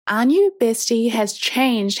Our new bestie has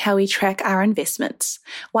changed how we track our investments.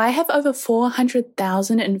 Why have over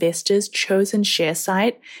 400,000 investors chosen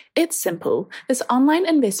ShareSite? It's simple. This online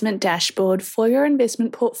investment dashboard for your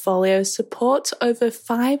investment portfolio supports over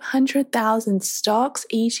 500,000 stocks,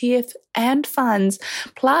 ETFs, and funds,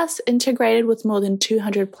 plus integrated with more than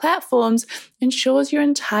 200 platforms, ensures your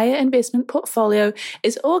entire investment portfolio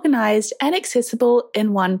is organized and accessible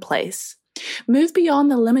in one place. Move beyond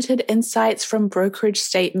the limited insights from brokerage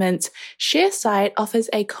statements. ShareSite offers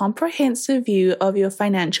a comprehensive view of your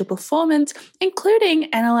financial performance, including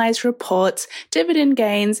analyzed reports, dividend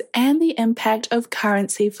gains, and the impact of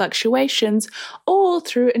currency fluctuations, all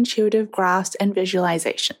through intuitive graphs and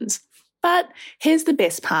visualizations. But here's the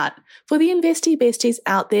best part. For the investy besties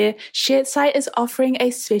out there, ShareSite is offering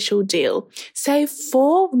a special deal. Save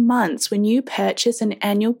 4 months when you purchase an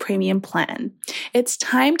annual premium plan. It's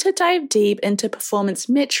time to dive deep into performance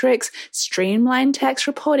metrics, streamline tax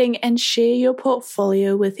reporting, and share your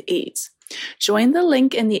portfolio with ease. Join the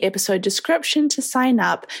link in the episode description to sign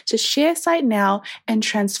up to ShareSite now and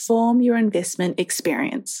transform your investment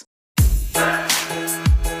experience.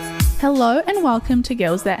 Hello and welcome to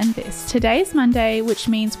Girls That Invest. Today's Monday, which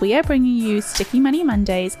means we are bringing you Sticky Money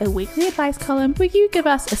Mondays, a weekly advice column where you give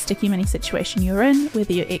us a sticky money situation you're in,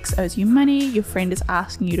 whether your ex owes you money, your friend is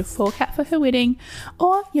asking you to fork out for her wedding,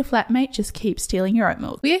 or your flatmate just keeps stealing your oat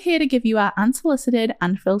milk. We are here to give you our unsolicited,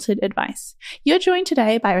 unfiltered advice. You're joined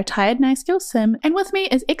today by retired nice girl Sim, and with me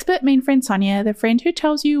is expert mean friend Sonia, the friend who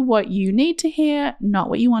tells you what you need to hear, not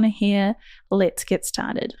what you want to hear. Let's get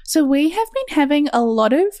started. So we have been having a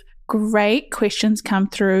lot of great questions come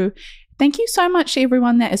through. Thank you so much to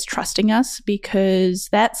everyone that is trusting us, because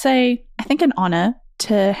that's I think an honor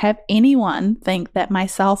to have anyone think that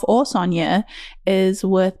myself or Sonia is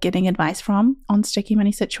worth getting advice from on sticky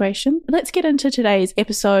money situation. Let's get into today's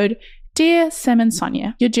episode. Dear Sim and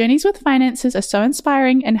Sonia, your journeys with finances are so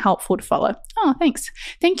inspiring and helpful to follow. Oh, thanks.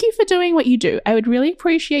 Thank you for doing what you do. I would really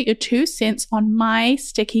appreciate your 2 cents on my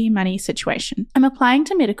sticky money situation. I'm applying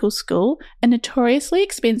to medical school, a notoriously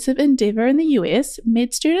expensive endeavor in the US.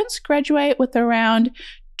 Med students graduate with around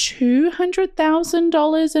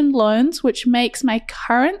 $200,000 in loans, which makes my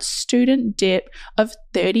current student debt of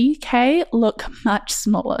 $30,000 look much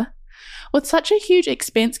smaller. With such a huge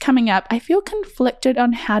expense coming up, I feel conflicted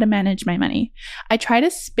on how to manage my money. I try to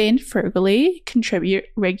spend frugally, contribute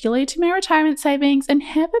regularly to my retirement savings, and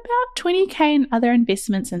have about $20,000 in other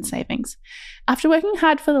investments and savings. After working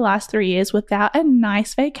hard for the last 3 years without a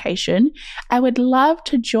nice vacation, I would love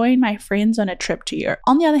to join my friends on a trip to Europe.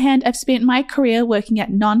 On the other hand, I've spent my career working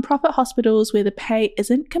at non-profit hospitals where the pay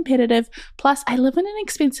isn't competitive, plus I live in an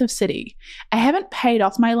expensive city. I haven't paid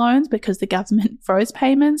off my loans because the government froze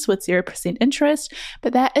payments with 0% interest,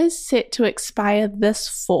 but that is set to expire this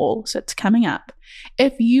fall, so it's coming up.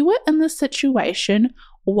 If you were in this situation,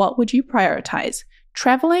 what would you prioritize?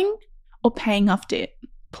 Traveling or paying off debt?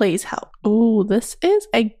 Please help. Oh, this is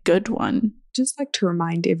a good one. Just like to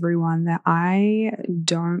remind everyone that I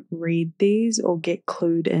don't read these or get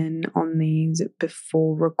clued in on these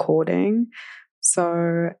before recording.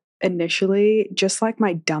 So initially, just like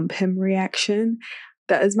my dump him reaction,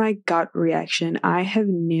 that is my gut reaction. I have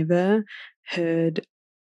never heard,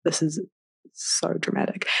 this is so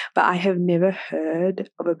dramatic, but I have never heard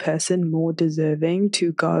of a person more deserving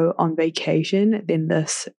to go on vacation than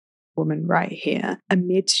this woman right here. A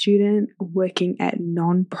med student working at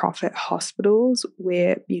non-profit hospitals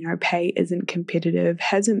where, pay isn't competitive,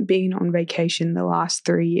 hasn't been on vacation the last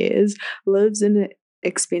 3 years, lives in an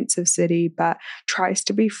expensive city, but tries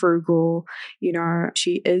to be frugal.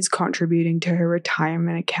 She is contributing to her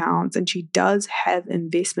retirement accounts and she does have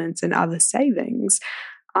investments and other savings.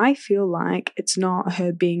 I feel like it's not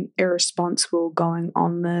her being irresponsible going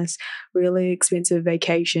on this really expensive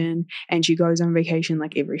vacation, and she goes on vacation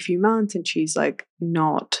like every few months and she's like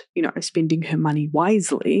not, spending her money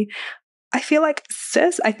wisely. I feel like,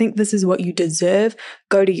 sis, I think this is what you deserve.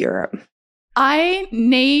 Go to Europe. I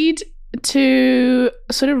need to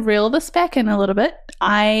sort of reel this back in a little bit.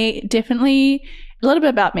 A little bit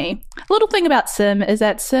about me. A little thing about Sim is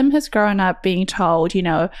that Sim has grown up being told,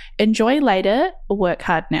 enjoy later, work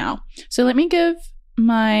hard now. So let me give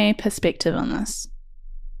my perspective on this,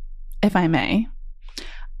 if I may.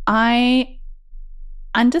 I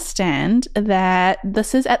understand that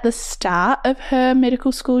this is at the start of her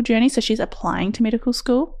medical school journey, so she's applying to medical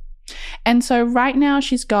school. And so right now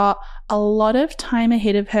she's got a lot of time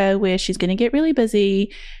ahead of her where she's going to get really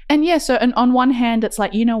busy. And on one hand, it's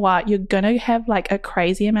like, you know what, you're going to have like a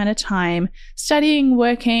crazy amount of time studying,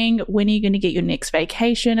 working. When are you going to get your next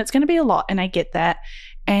vacation? It's going to be a lot. And I get that.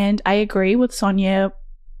 And I agree with Sonia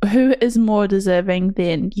who is more deserving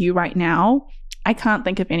than you right now? I can't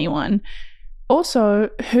think of anyone. Also,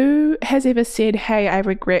 who has ever said, hey, I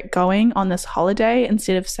regret going on this holiday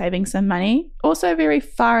instead of saving some money? Also very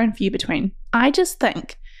far and few between. I just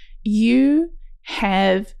think you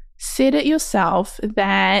have said it yourself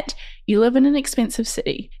that you live in an expensive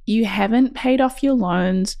city. You haven't paid off your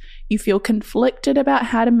loans. You feel conflicted about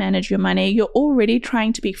how to manage your money. You're already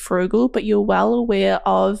trying to be frugal, but you're well aware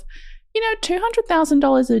of,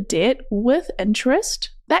 $200,000 of debt with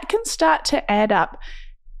interest. That can start to add up.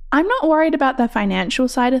 I'm not worried about the financial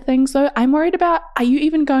side of things though. I'm worried about, are you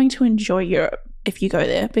even going to enjoy Europe if you go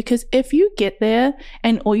there? Because if you get there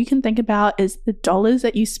and all you can think about is the dollars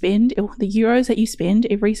that you spend or the euros that you spend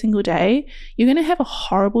every single day, you're going to have a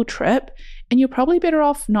horrible trip and you're probably better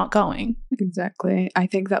off not going. Exactly. I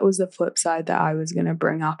think that was the flip side that I was going to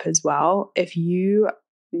bring up as well. If you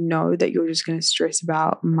know that you're just going to stress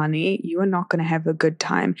about money, you are not going to have a good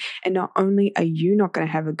time. And not only are you not going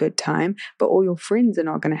to have a good time, but all your friends are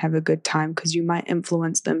not going to have a good time because you might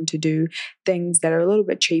influence them to do things that are a little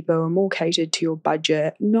bit cheaper or more catered to your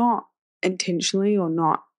budget, not intentionally or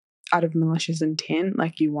not out of malicious intent,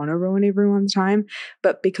 like you want to ruin everyone's time,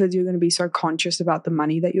 but because you're going to be so conscious about the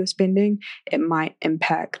money that you're spending, it might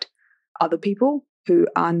impact other people who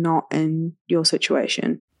are not in your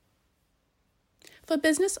situation. For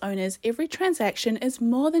business owners, every transaction is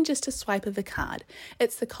more than just a swipe of a card.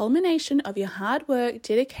 It's the culmination of your hard work,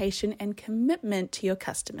 dedication, and commitment to your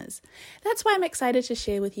customers. That's why I'm excited to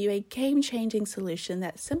share with you a game-changing solution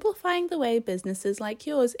that's simplifying the way businesses like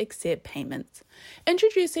yours accept payments.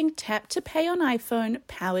 Introducing Tap to Pay on iPhone,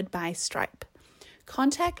 powered by Stripe.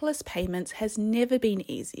 Contactless payments has never been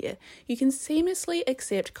easier. You can seamlessly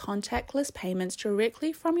accept contactless payments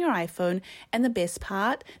directly from your iPhone, and the best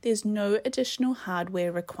part, there's no additional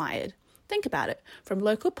hardware required. Think about it. From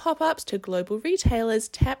local pop-ups to global retailers,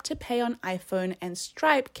 Tap to Pay on iPhone and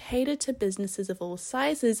Stripe cater to businesses of all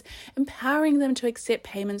sizes, empowering them to accept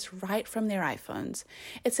payments right from their iPhones.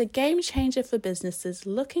 It's a game changer for businesses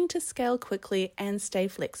looking to scale quickly and stay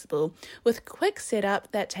flexible, with quick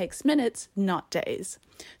setup that takes minutes, not days.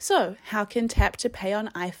 So, how can Tap to Pay on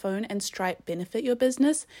iPhone and Stripe benefit your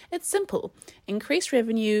business? It's simple. Increased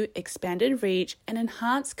revenue, expanded reach, and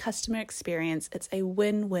enhanced customer experience. It's a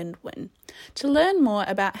win-win-win. To learn more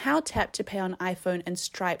about how Tap to Pay on iPhone and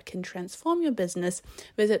Stripe can transform your business,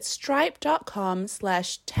 visit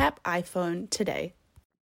stripe.com/tapiphone today.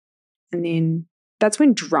 And then that's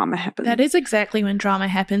when drama happens. That is exactly when drama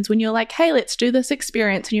happens, when you're like, hey, let's do this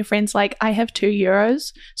experience. And your friend's like, I have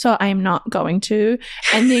 €2, so I'm not going to.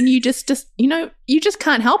 And then you just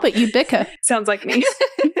can't help it. You bicker. Sounds like me.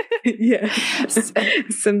 Yeah.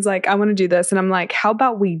 Sim's like, I want to do this. And I'm like, how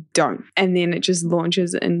about we don't? And then it just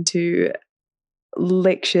launches into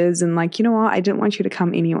lectures and like, you know what? I didn't want you to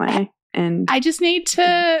come anyway. And I just need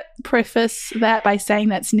to preface that by saying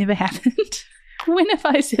that's never happened. When have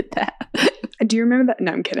I said that? Do you remember that?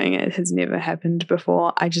 No, I'm kidding. It has never happened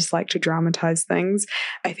before. I just like to dramatize things.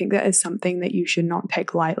 I think that is something that you should not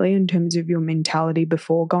take lightly in terms of your mentality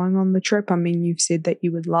before going on the trip. I mean, you've said that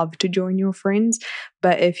you would love to join your friends,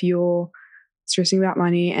 but if you're stressing about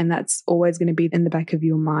money and that's always going to be in the back of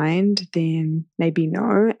your mind, then maybe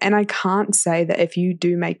no. And I can't say that if you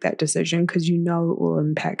do make that decision, because you know it will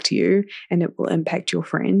impact you and it will impact your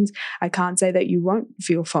friends, I can't say that you won't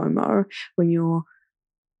feel FOMO when you're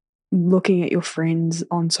looking at your friends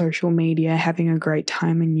on social media having a great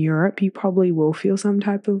time in Europe. You probably will feel some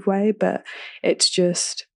type of way, but it's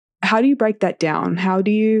just, how do you break that down? How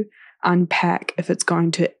do you unpack if it's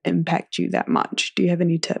going to impact you that much? Do you have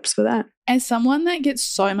any tips for that? As someone that gets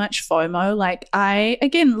so much FOMO,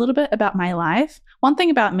 again, a little bit about my life. One thing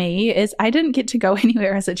about me is I didn't get to go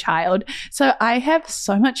anywhere as a child. So I have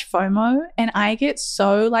so much FOMO and I get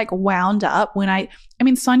so wound up when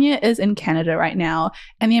Sonia is in Canada right now,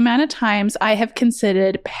 and the amount of times I have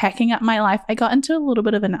considered packing up my life. I got into a little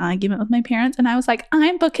bit of an argument with my parents and I was like,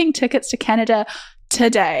 I'm booking tickets to Canada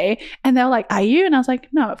today. And they were like, are you? And I was like,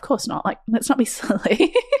 no, of course not. Let's not be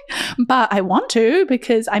silly. But I want to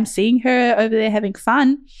because I'm seeing her over there having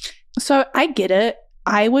fun. So I get it.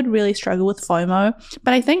 I would really struggle with FOMO.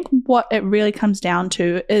 But I think what it really comes down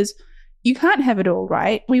to is you can't have it all,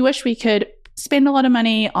 right? We wish we could spend a lot of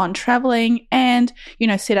money on traveling and,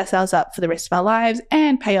 set ourselves up for the rest of our lives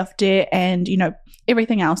and pay off debt and,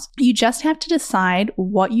 everything else. You just have to decide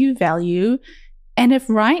what you value. And if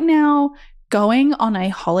right now going on a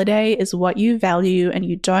holiday is what you value and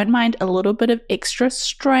you don't mind a little bit of extra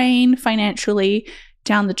strain financially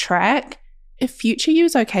down the track, if future you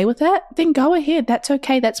is okay with that, then go ahead. That's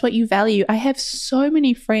okay. That's what you value. I have so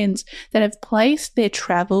many friends that have placed their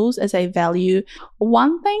travels as a value.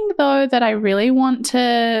 One thing though that I really want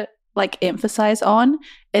to emphasize on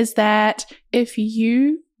is that if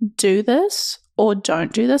you do this or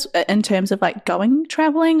don't do this in terms of going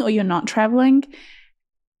traveling or you're not traveling,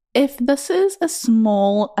 if this is a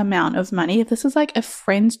small amount of money, if this is a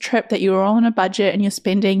friend's trip that you're all on a budget and you're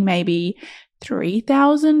spending maybe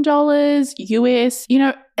 $3,000 US,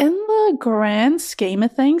 in the grand scheme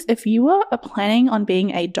of things, if you are planning on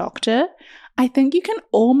being a doctor, I think you can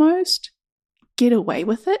almost get away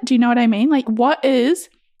with it. Do you know what I mean?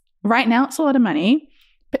 Right now it's a lot of money,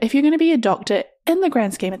 but if you're going to be a doctor in the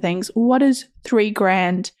grand scheme of things, what is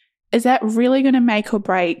 $3,000? Is that really going to make or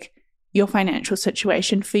break your financial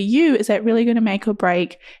situation for you? Is that really going to make or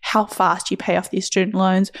break how fast you pay off these student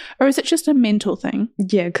loans? Or is it just a mental thing?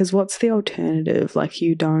 Yeah, because what's the alternative?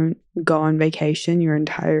 You don't go on vacation your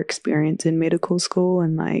entire experience in medical school,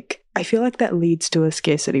 and I feel like that leads to a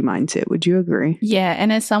scarcity mindset. Would you agree? Yeah,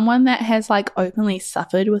 and as someone that has openly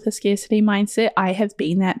suffered with a scarcity mindset, I have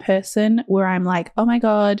been that person where I'm oh my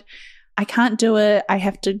God, I can't do it. I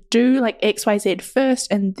have to do XYZ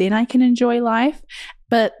first and then I can enjoy life.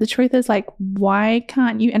 But the truth is why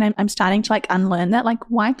can't you? And I'm starting to unlearn that.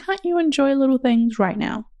 Why can't you enjoy little things right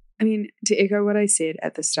now? I mean, to echo what I said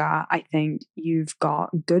at the start, I think you've got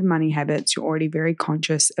good money habits. You're already very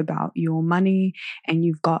conscious about your money and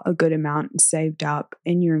you've got a good amount saved up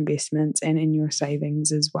in your investments and in your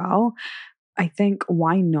savings as well. I think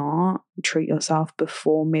why not treat yourself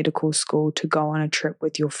before medical school to go on a trip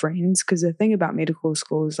with your friends? Because the thing about medical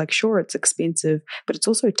school is sure, it's expensive, but it's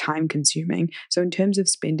also time consuming. So in terms of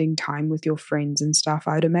spending time with your friends and stuff,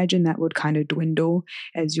 I'd imagine that would kind of dwindle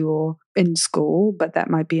as you're in school, but that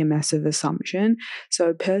might be a massive assumption.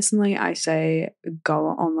 So personally, I say go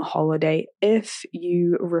on the holiday if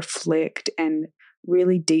you reflect and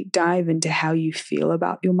really deep dive into how you feel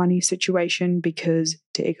about your money situation, because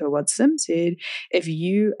to echo what Sim said, if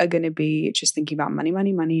you are going to be just thinking about money,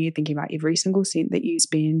 thinking about every single cent that you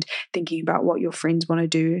spend, thinking about what your friends want to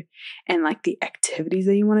do and the activities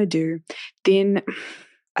that you want to do, then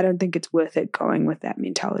I don't think it's worth it going with that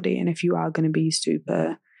mentality. And if you are going to be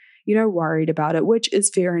super, worried about it, which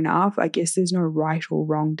is fair enough, I guess there's no right or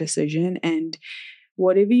wrong decision. And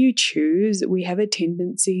whatever you choose, we have a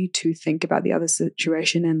tendency to think about the other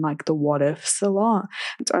situation and the what ifs a lot.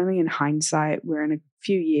 It's only in hindsight where in a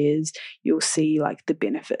few years you'll see the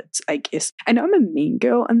benefits, I guess. I know I'm a mean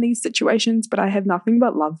girl in these situations, but I have nothing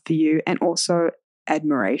but love for you and also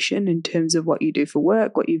admiration in terms of what you do for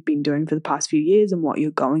work, what you've been doing for the past few years and what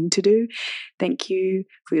you're going to do. Thank you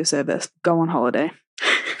for your service. Go on holiday.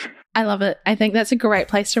 I love it. I think that's a great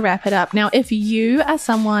place to wrap it up. Now, if you are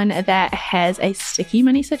someone that has a sticky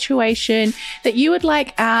money situation that you would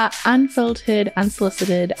like our unfiltered,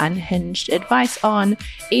 unsolicited, unhinged advice on,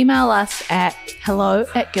 email us at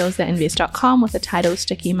hello@girlsthatinvest.com with the title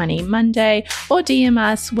Sticky Money Monday, or DM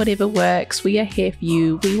us, whatever works. We are here for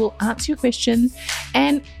you. We will answer your questions.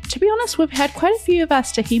 And to be honest, we've had quite a few of our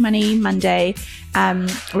Sticky Money Monday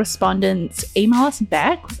respondents email us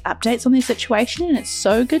back with updates on their situation, and it's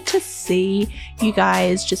so good to see you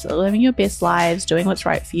guys just living your best lives, doing what's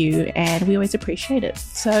right for you, and we always appreciate it.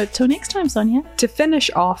 So till next time, Sonia. To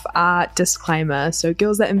finish off our disclaimer, so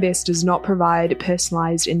Girls That Invest does not provide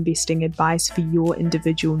personalized investing advice for your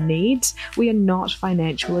individual needs. We are not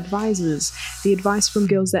financial advisors. The advice from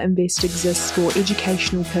Girls That Invest exists for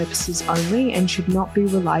educational purposes only and should not be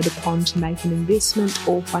relied upon to make an investment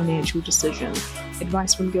or financial decision.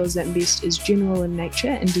 Advice from Girls That Invest is general in nature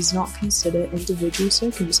and does not consider individual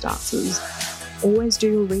circumstances. Always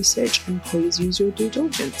do your research and please use your due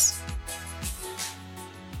diligence.